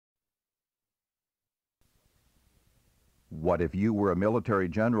What if you were a military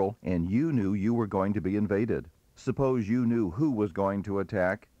general and you knew you were going to be invaded? Suppose you knew who was going to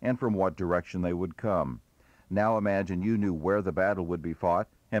attack and from what direction they would come. Now imagine you knew where the battle would be fought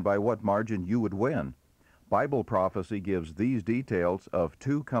and by what margin you would win. Bible prophecy gives these details of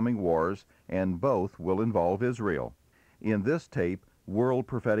two coming wars, and both will involve Israel. In this tape, World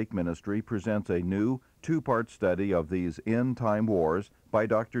Prophetic Ministry presents a new two-part study of these end-time wars by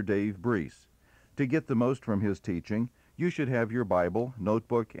Dr. Dave Breese. To get the most from his teaching, you should have your Bible,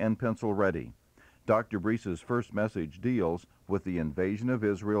 notebook, and pencil ready. Dr. Breese's first message deals with the invasion of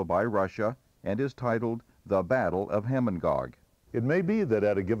Israel by Russia and is titled The Battle of Hamon-Gog. It may be that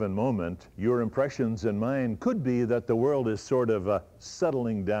at a given moment, your impressions and mine could be that the world is sort of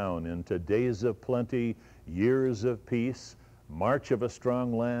settling down into days of plenty, years of peace, march of a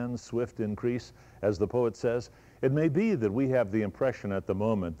strong land, swift increase, as the poet says. It may be that we have the impression at the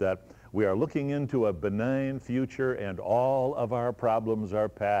moment that we are looking into a benign future and all of our problems are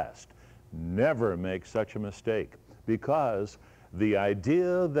past. Never make such a mistake, because the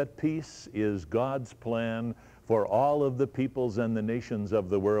idea that peace is God's plan for all of the peoples and the nations of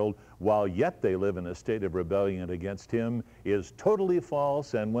the world, while yet they live in a state of rebellion against Him, is totally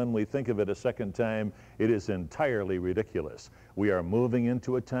false, and when we think of it a second time, it is entirely ridiculous. We are moving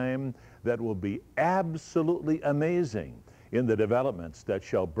into a time that will be absolutely amazing in the developments that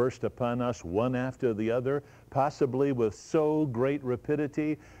shall burst upon us one after the other, possibly with so great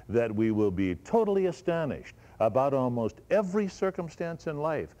rapidity that we will be totally astonished about almost every circumstance in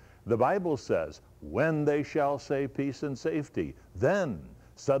life. The Bible says, when they shall say peace and safety, then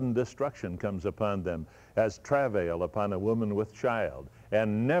sudden destruction comes upon them as travail upon a woman with child.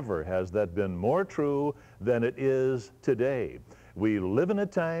 And never has that been more true than it is today. We live in a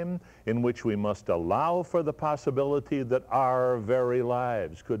time in which we must allow for the possibility that our very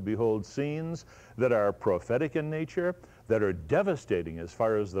lives could behold scenes that are prophetic in nature, that are devastating as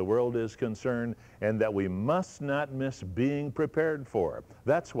far as the world is concerned, and that we must not miss being prepared for.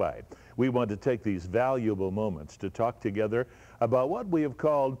 That's why we want to take these valuable moments to talk together about what we have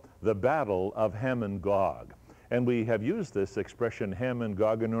called the Battle of Hamon-Gog. And we have used this expression,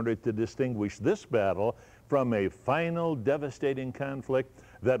 Hamon-Gog, in order to distinguish this battle from a final devastating conflict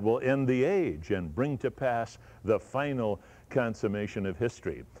that will end the age and bring to pass the final consummation of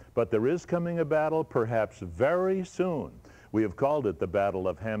history. But there is coming a battle perhaps very soon. We have called it the Battle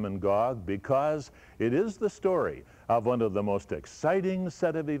of Hamon-Gog because it is the story of one of the most exciting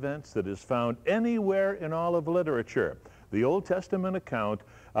set of events that is found anywhere in all of literature. The Old Testament account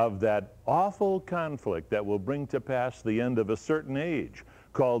of that awful conflict that will bring to pass the end of a certain age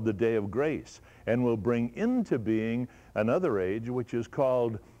called the Day of Grace, and will bring into being another age which is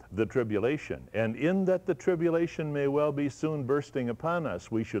called the tribulation. And in that the tribulation may well be soon bursting upon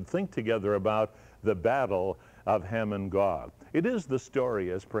us, we should think together about the Battle of Hamon-Gog. It is the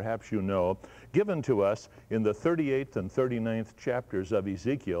story, as perhaps you know, given to us in the 38th and 39th chapters of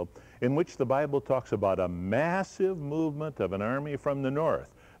Ezekiel, in which the Bible talks about a massive movement of an army from the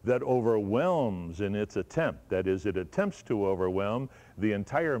north that overwhelms in its attempt. That is, it attempts to overwhelm the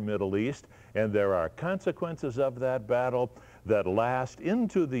entire Middle East, and there are consequences of that battle that last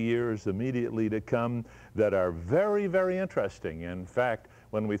into the years immediately to come that are very, very interesting. In fact,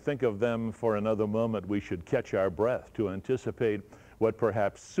 when we think of them for another moment, we should catch our breath to anticipate what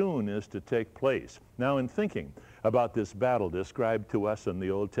perhaps soon is to take place. Now, in thinking about this battle described to us in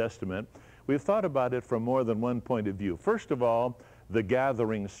the Old Testament, we've thought about it from more than one point of view. First of all, the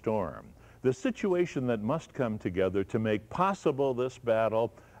gathering storm. The situation that must come together to make possible this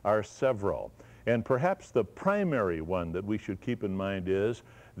battle are several. And perhaps the primary one that we should keep in mind is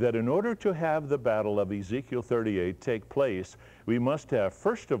that in order to have the battle of Ezekiel 38 take place, we must have,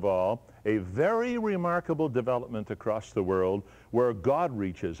 first of all, a very remarkable development across the world where God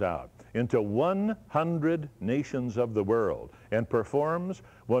reaches out into 100 nations of the world and performs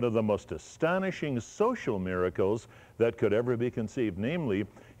one of the most astonishing social miracles that could ever be conceived. Namely,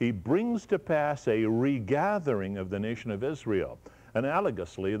 He brings to pass a regathering of the nation of Israel.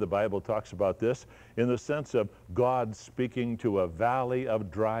 Analogously, the Bible talks about this in the sense of God speaking to a valley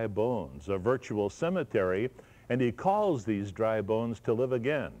of dry bones, a virtual cemetery, and He calls these dry bones to live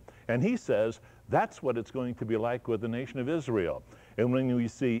again. And He says that's what it's going to be like with the nation of Israel. And when we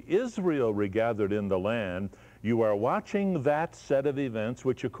see Israel regathered in the land, you are watching that set of events,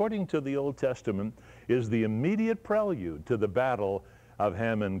 which according to the Old Testament is the immediate prelude to the Battle of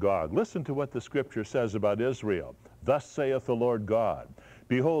Hamon-Gog. Listen to what the Scripture says about Israel. Thus saith the Lord God,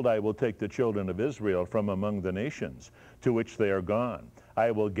 behold, I will take the children of Israel from among the nations to which they are gone. I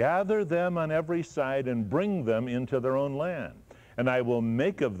will gather them on every side and bring them into their own land. And I will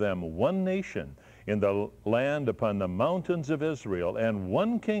make of them one nation, in the land upon the mountains of Israel, and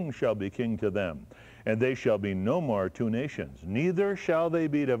one king shall be king to them. And they shall be no more two nations, neither shall they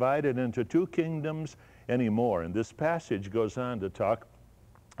be divided into two kingdoms anymore. And this passage goes on to talk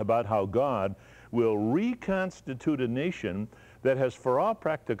about how God will reconstitute a nation that has for all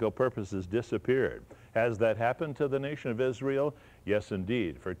practical purposes disappeared. Has that happened to the nation of Israel? Yes,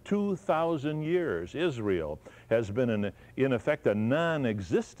 indeed. For 2,000 years, Israel has been, in effect, a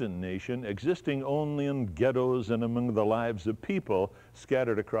non-existent nation, existing only in ghettos and among the lives of people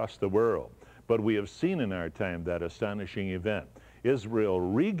scattered across the world. But we have seen in our time that astonishing event. Israel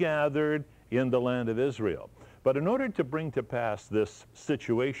regathered in the land of Israel. But in order to bring to pass this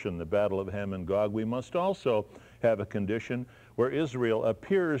situation, the Battle of Ham and Gog, we must also have a condition where Israel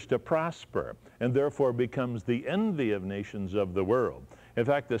appears to prosper and therefore becomes the envy of nations of the world. In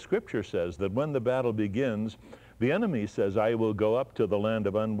fact, the scripture says that when the battle begins, the enemy says, I will go up to the land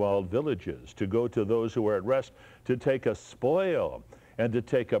of unwalled villages, to go to those who are at rest, to take a spoil and to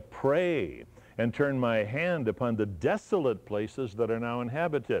take a prey, and turn my hand upon the desolate places that are now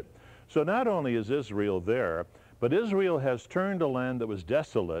inhabited. So not only is Israel there, but Israel has turned a land that was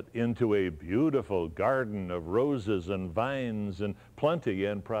desolate into a beautiful garden of roses and vines and plenty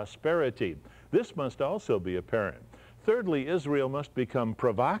and prosperity. This must also be apparent. Thirdly, Israel must become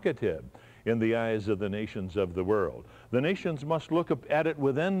provocative in the eyes of the nations of the world. The nations must look at it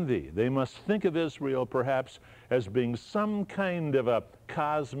with envy. They must think of Israel perhaps as being some kind of a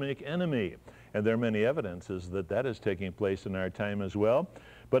cosmic enemy. And there are many evidences that that is taking place in our time as well.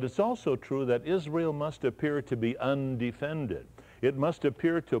 But it's also true that Israel must appear to be undefended. It must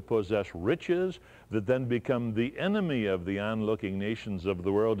appear to possess riches that then become the enemy of the onlooking nations of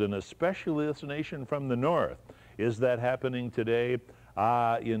the world, and especially this nation from the north. Is that happening today?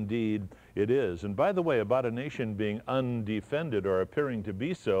 Ah, indeed it is. And by the way, about a nation being undefended or appearing to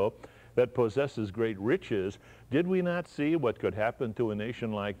be so, that possesses great riches, did we not see what could happen to a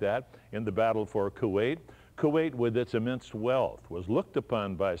nation like that in the battle for Kuwait? Kuwait, with its immense wealth, was looked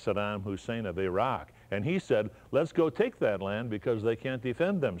upon by Saddam Hussein of Iraq, and he said, let's go take that land because they can't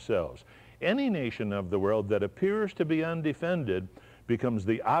defend themselves. Any nation of the world that appears to be undefended becomes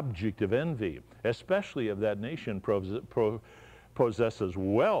the object of envy, especially if that nation possesses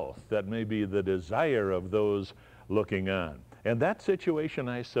wealth that may be the desire of those looking on. And that situation,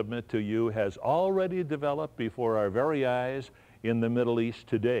 I submit to you, has already developed before our very eyes in the Middle East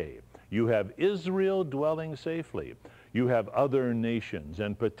today. You have Israel dwelling safely. You have other nations,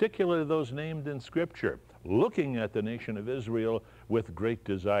 and particularly those named in Scripture, looking at the nation of Israel with great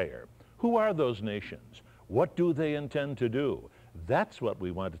desire. Who are those nations? What do they intend to do? That's what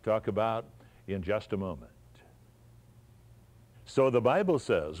we want to talk about in just a moment. So the Bible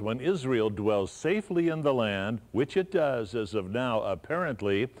says, when Israel dwells safely in the land, which it does as of now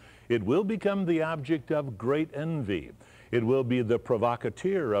apparently, it will become the object of great envy. It will be the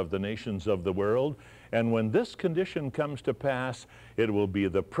provocateur of the nations of the world. And when this condition comes to pass, it will be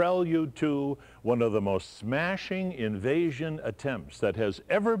the prelude to one of the most smashing invasion attempts that has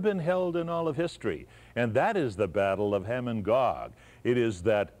ever been held in all of history. And that is the Battle of Ham and Gog. It is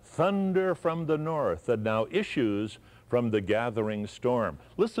that thunder from the north that now issues from the gathering storm.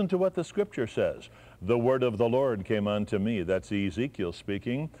 Listen to what the scripture says. The word of the Lord came unto me, that's Ezekiel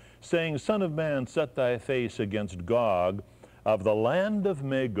speaking, saying, Son of man, set thy face against Gog of the land of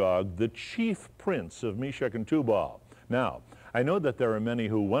Magog, the chief prince of Meshech and Tubal. Now, I know that there are many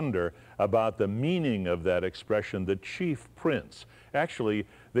who wonder about the meaning of that expression, the chief prince. Actually,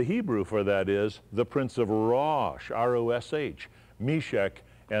 the Hebrew for that is the prince of Rosh, R-O-S-H, Meshech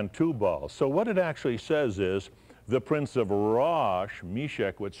and Tubal. So what it actually says is, the prince of Rosh,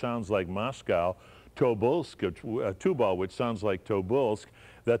 Meshech, which sounds like Moscow, Tubal, which sounds like Tobolsk,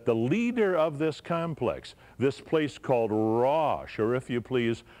 that the leader of this complex, this place called Rosh, or if you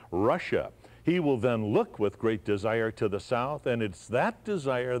please, Russia, he will then look with great desire to the south, and it's that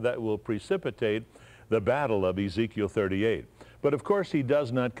desire that will precipitate the battle of Ezekiel 38. But of course he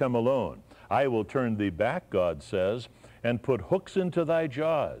does not come alone. I will turn thee back, God says, and put hooks into thy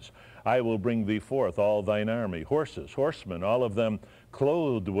jaws. I will bring thee forth all thine army, horses, horsemen, all of them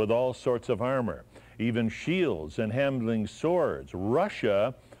clothed with all sorts of armor, even shields and handling swords.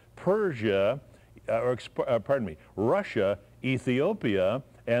 Russia, Russia, Ethiopia,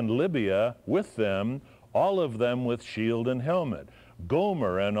 and Libya with them, all of them with shield and helmet.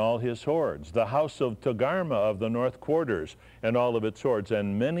 Gomer and all his hordes, the house of Togarmah of the north quarters and all of its hordes,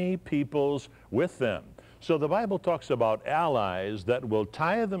 and many peoples with them. So the Bible talks about allies that will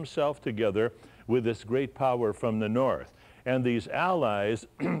tie themselves together with this great power from the north. And these allies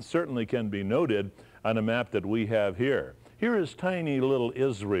certainly can be noted on a map that we have here. Here is tiny little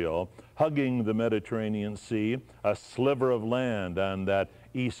Israel hugging the Mediterranean Sea, a sliver of land on that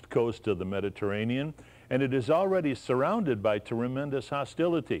east coast of the Mediterranean, and it is already surrounded by tremendous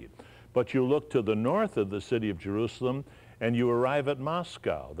hostility. But you look to the north of the city of Jerusalem and you arrive at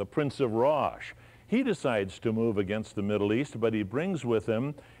Moscow, the Prince of Rosh. He decides to move against the Middle East, but he brings with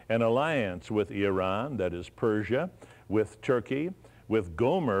him an alliance with Iran, that is Persia, with Turkey, with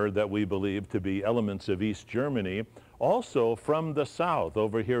Gomer, that we believe to be elements of East Germany. Also from the south,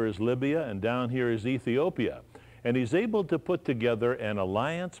 over here is Libya and down here is Ethiopia. And he's able to put together an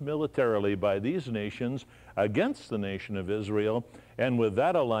alliance militarily by these nations against the nation of Israel. And with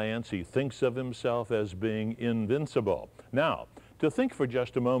that alliance, he thinks of himself as being invincible. Now, to think for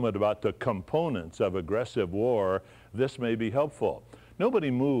just a moment about the components of aggressive war, this may be helpful. Nobody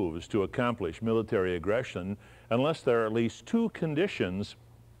moves to accomplish military aggression unless there are at least two conditions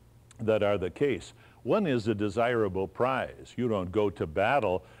that are the case. One is a desirable prize. You don't go to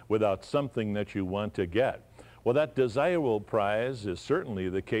battle without something that you want to get. Well, that desirable prize is certainly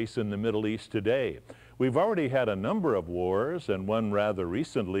the case in the Middle East today. We've already had a number of wars, and one rather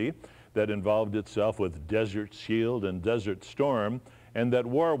recently that involved itself with Desert Shield and Desert Storm, and that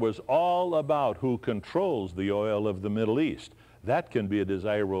war was all about who controls the oil of the Middle East. That can be a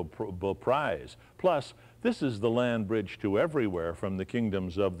desirable prize. Plus, this is the land bridge to everywhere from the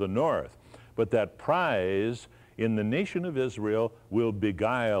kingdoms of the north. But that prize in the nation of Israel will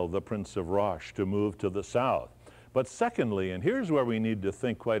beguile the Prince of Rosh to move to the south. But secondly, and here's where we need to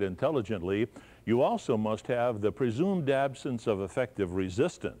think quite intelligently, you also must have the presumed absence of effective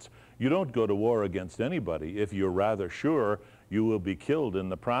resistance. You don't go to war against anybody if you're rather sure you will be killed in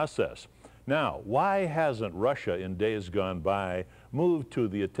the process. Now, why hasn't Russia in days gone by moved to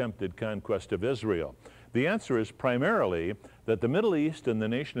the attempted conquest of Israel? The answer is primarily that the Middle East and the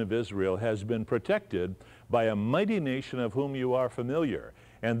nation of Israel has been protected by a mighty nation of whom you are familiar,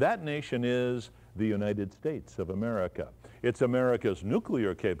 and that nation is the United States of America. It's America's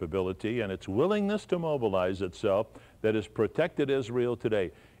nuclear capability and its willingness to mobilize itself that has protected Israel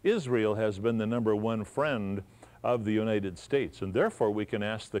today. Israel has been the #1 friend of the United States, and therefore we can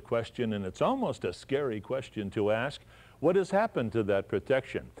ask the question, and it's almost a scary question to ask, what has happened to that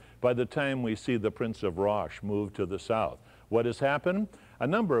protection by the time we see the Prince of Rosh move to the south? What has happened? A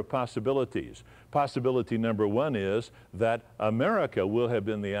number of possibilities. Possibility #1 is that America will have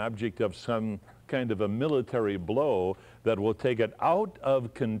been the object of some kind of a military blow that will take it out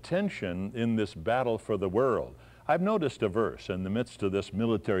of contention in this battle for the world. I've noticed a verse in the midst of this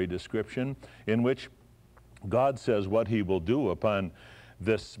military description in which God says what he will do upon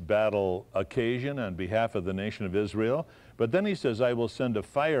this battle occasion on behalf of the nation of Israel. But then he says, I will send a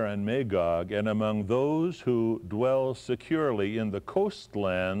fire on Magog and among those who dwell securely in the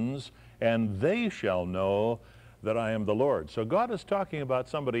coastlands, and they shall know that I am the Lord. So God is talking about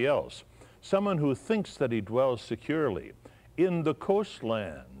somebody else, someone who thinks that he dwells securely in the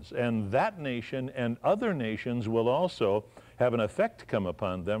coastlands, and that nation and other nations will also have an effect come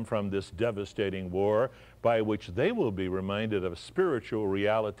upon them from this devastating war, by which they will be reminded of spiritual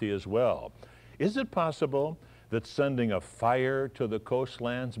reality as well. Is it possible that sending a fire to the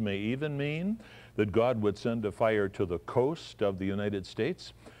coastlands may even mean that God would send a fire to the coast of the United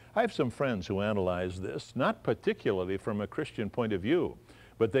States? I have some friends who analyze this, not particularly from a Christian point of view,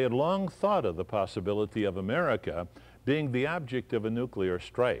 but they had long thought of the possibility of America being the object of a nuclear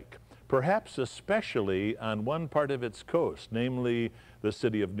strike, perhaps especially on one part of its coast, namely the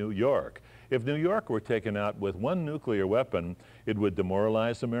city of New York. If New York were taken out with one nuclear weapon, it would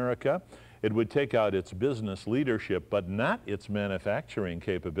demoralize America. It would take out its business leadership, but not its manufacturing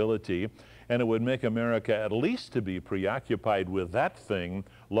capability, and it would make America at least to be preoccupied with that thing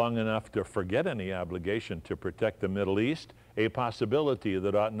long enough to forget any obligation to protect the Middle East, a possibility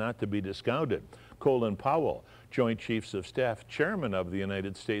that ought not to be discounted. Colin Powell, Joint Chiefs of Staff Chairman of the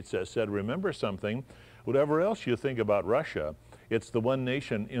United States, has said, remember something, whatever else you think about Russia, it's the one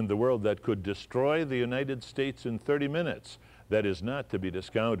nation in the world that could destroy the United States in 30 minutes. That is not to be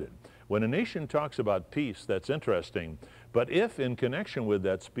discounted. When a nation talks about peace, that's interesting. But if in connection with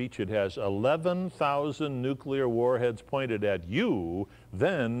that speech it has 11,000 nuclear warheads pointed at you,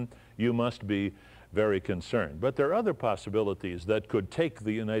 then you must be very concerned. But there are other possibilities that could take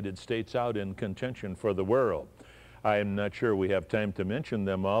the United States out in contention for the world. I'm not sure we have time to mention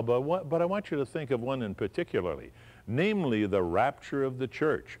them all, but I want you to think of one in particularly, namely the rapture of the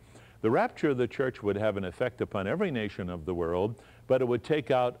church. The rapture of the church would have an effect upon every nation of the world, but it would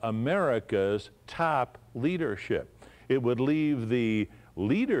take out America's top leadership. It would leave the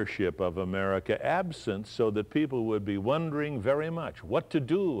leadership of America absent so that people would be wondering very much what to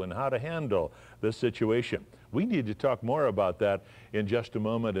do and how to handle the situation. We need to talk more about that in just a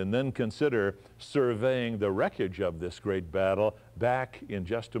moment, and then consider surveying the wreckage of this great battle back in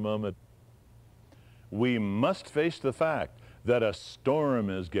just a moment. We must face the fact that a storm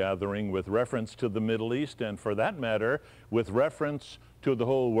is gathering with reference to the Middle East, and for that matter, with reference to the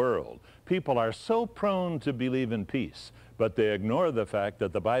whole world. People are so prone to believe in peace, but they ignore the fact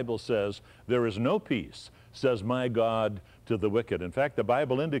that the Bible says, "There is no peace, says my God, to the wicked." In fact, the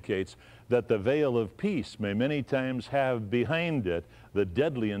Bible indicates that the veil of peace may many times have behind it the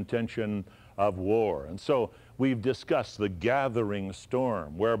deadly intention of war. And so we've discussed the gathering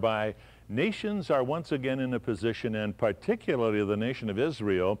storm, whereby nations are once again in a position, and particularly the nation of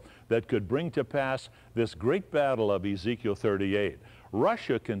Israel, that could bring to pass this great battle of Ezekiel 38.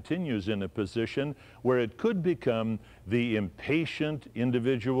 Russia continues in a position where it could become the impatient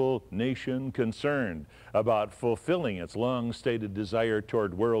individual nation concerned about fulfilling its long-stated desire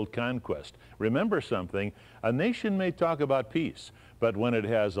toward world conquest. Remember something, a nation may talk about peace, but when it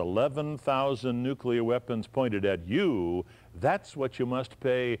has 11,000 nuclear weapons pointed at you, that's what you must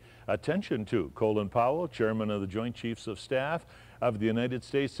pay attention to. Colin Powell, chairman of the Joint Chiefs of Staff of the United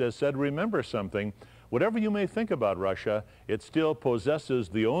States, has said, remember something, whatever you may think about Russia, it still possesses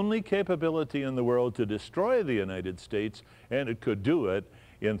the only capability in the world to destroy the United States, and it could do it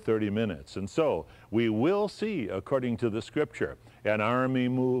in 30 minutes. And so we will see, according to the scripture, an army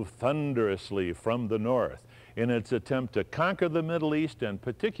move thunderously from the north in its attempt to conquer the Middle East, and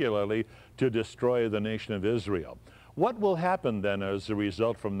particularly to destroy the nation of Israel. What will happen then as a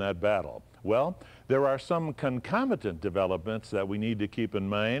result from that battle? Well, there are some concomitant developments that we need to keep in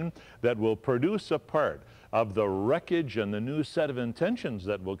mind that will produce a part of the wreckage and the new set of intentions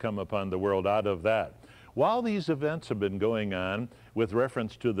that will come upon the world out of that. While these events have been going on with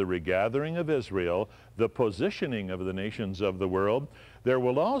reference to the regathering of Israel, the positioning of the nations of the world, there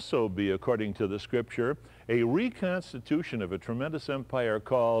will also be, according to the scripture, a reconstitution of a tremendous empire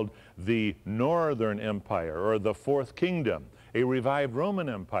called the Northern Empire, or the Fourth Kingdom, a revived Roman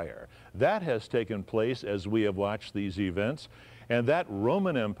Empire. That has taken place as we have watched these events, and that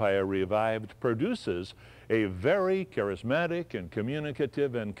Roman Empire revived produces a very charismatic and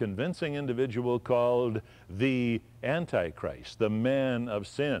communicative and convincing individual called the Antichrist, the man of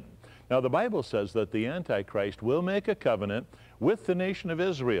sin. Now, the Bible says that the Antichrist will make a covenant with the nation of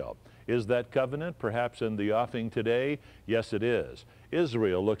Israel. Is that covenant perhaps in the offing today? Yes, it is.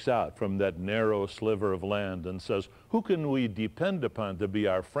 Israel looks out from that narrow sliver of land and says, who can we depend upon to be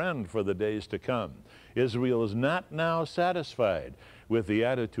our friend for the days to come? Israel is not now satisfied with the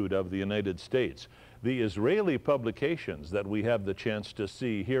attitude of the United States. The Israeli publications that we have the chance to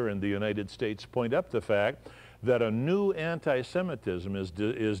see here in the United States point up the fact that a new anti-Semitism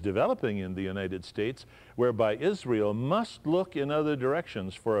is developing in the United States, whereby Israel must look in other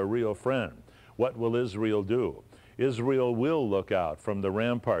directions for a real friend. What will Israel do? Israel will look out from the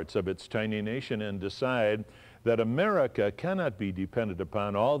ramparts of its tiny nation and decide that America cannot be depended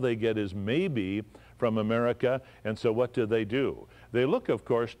upon. All they get is maybe from America, and so what do? They look, of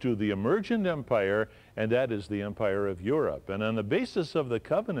course, to the emergent empire, and that is the empire of Europe. And on the basis of the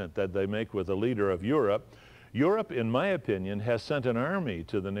covenant that they make with the leader of Europe, Europe, in my opinion, has sent an army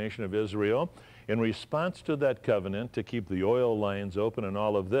to the nation of Israel in response to that covenant to keep the oil lines open and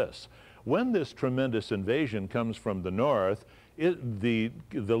all of this. When this tremendous invasion comes from the north, the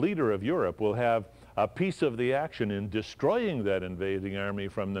leader of Europe will have a piece of the action in destroying that invading army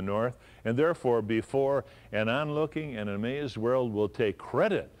from the north, and therefore before an onlooking and amazed world will take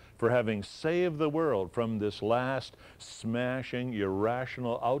credit for having saved the world from this last smashing,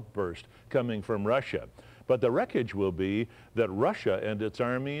 irrational outburst coming from Russia. But the wreckage will be that Russia and its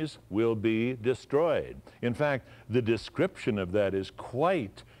armies will be destroyed. In fact, the description of that is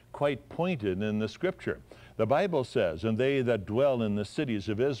quite pointed in the scripture. The Bible says, and they that dwell in the cities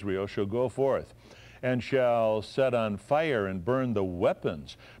of Israel shall go forth, and shall set on fire and burn the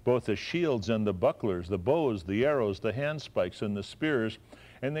weapons, both the shields and the bucklers, the bows, the arrows, the handspikes, and the spears,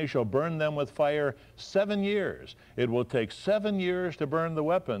 and they shall burn them with fire 7 years. It will take 7 years to burn the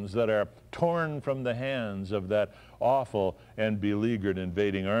weapons that are torn from the hands of that awful and beleaguered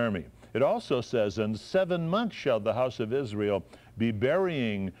invading army. It also says, in 7 months shall the house of Israel be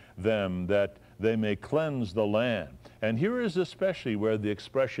burying them, that they may cleanse the land. And here is especially where the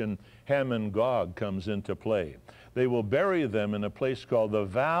expression Hamon Gog comes into play. They will bury them in a place called the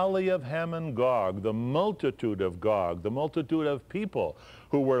Valley of Hamon Gog, the multitude of Gog, the multitude of people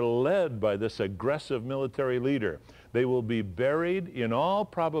who were led by this aggressive military leader. They will be buried in all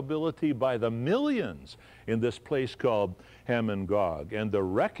probability by the millions in this place called Hamon Gog. And the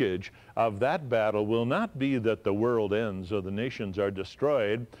wreckage of that battle will not be that the world ends or the nations are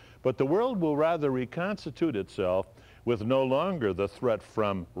destroyed, But the world will rather reconstitute itself with no longer the threat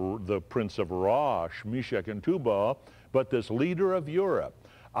from the Prince of Rosh, Meshach, and Tubal, but this leader of Europe.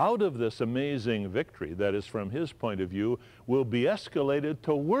 Out of this amazing victory, that is from his point of view, will be escalated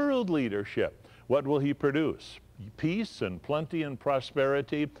to world leadership. What will he produce? Peace and plenty and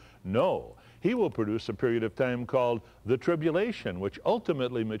prosperity? No. He will produce a period of time called the tribulation, which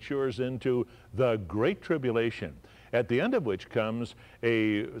ultimately matures into the Great Tribulation, at the end of which comes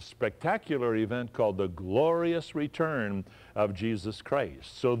a spectacular event called the glorious return of Jesus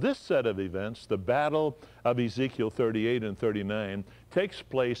Christ. So this set of events, the battle of Ezekiel 38 and 39, takes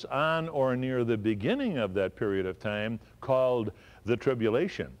place on or near the beginning of that period of time called the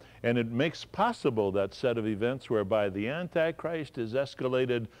tribulation. And it makes possible that set of events whereby the Antichrist is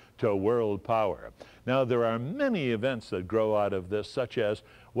escalated to world power. Now, there are many events that grow out of this, such as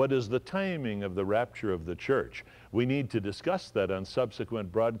what is the timing of the rapture of the church. We need to discuss that on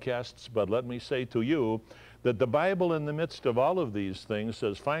subsequent broadcasts, but let me say to you that the Bible, in the midst of all of these things,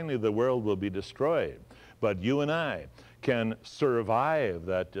 says finally the world will be destroyed. But you and I can survive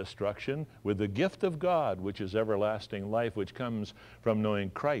that destruction with the gift of God, which is everlasting life, which comes from knowing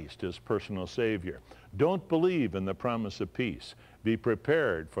Christ as personal Savior. Don't believe in the promise of peace. Be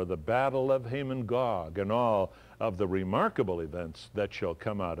prepared for the battle of Haman Gog and all of the remarkable events that shall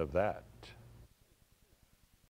come out of that.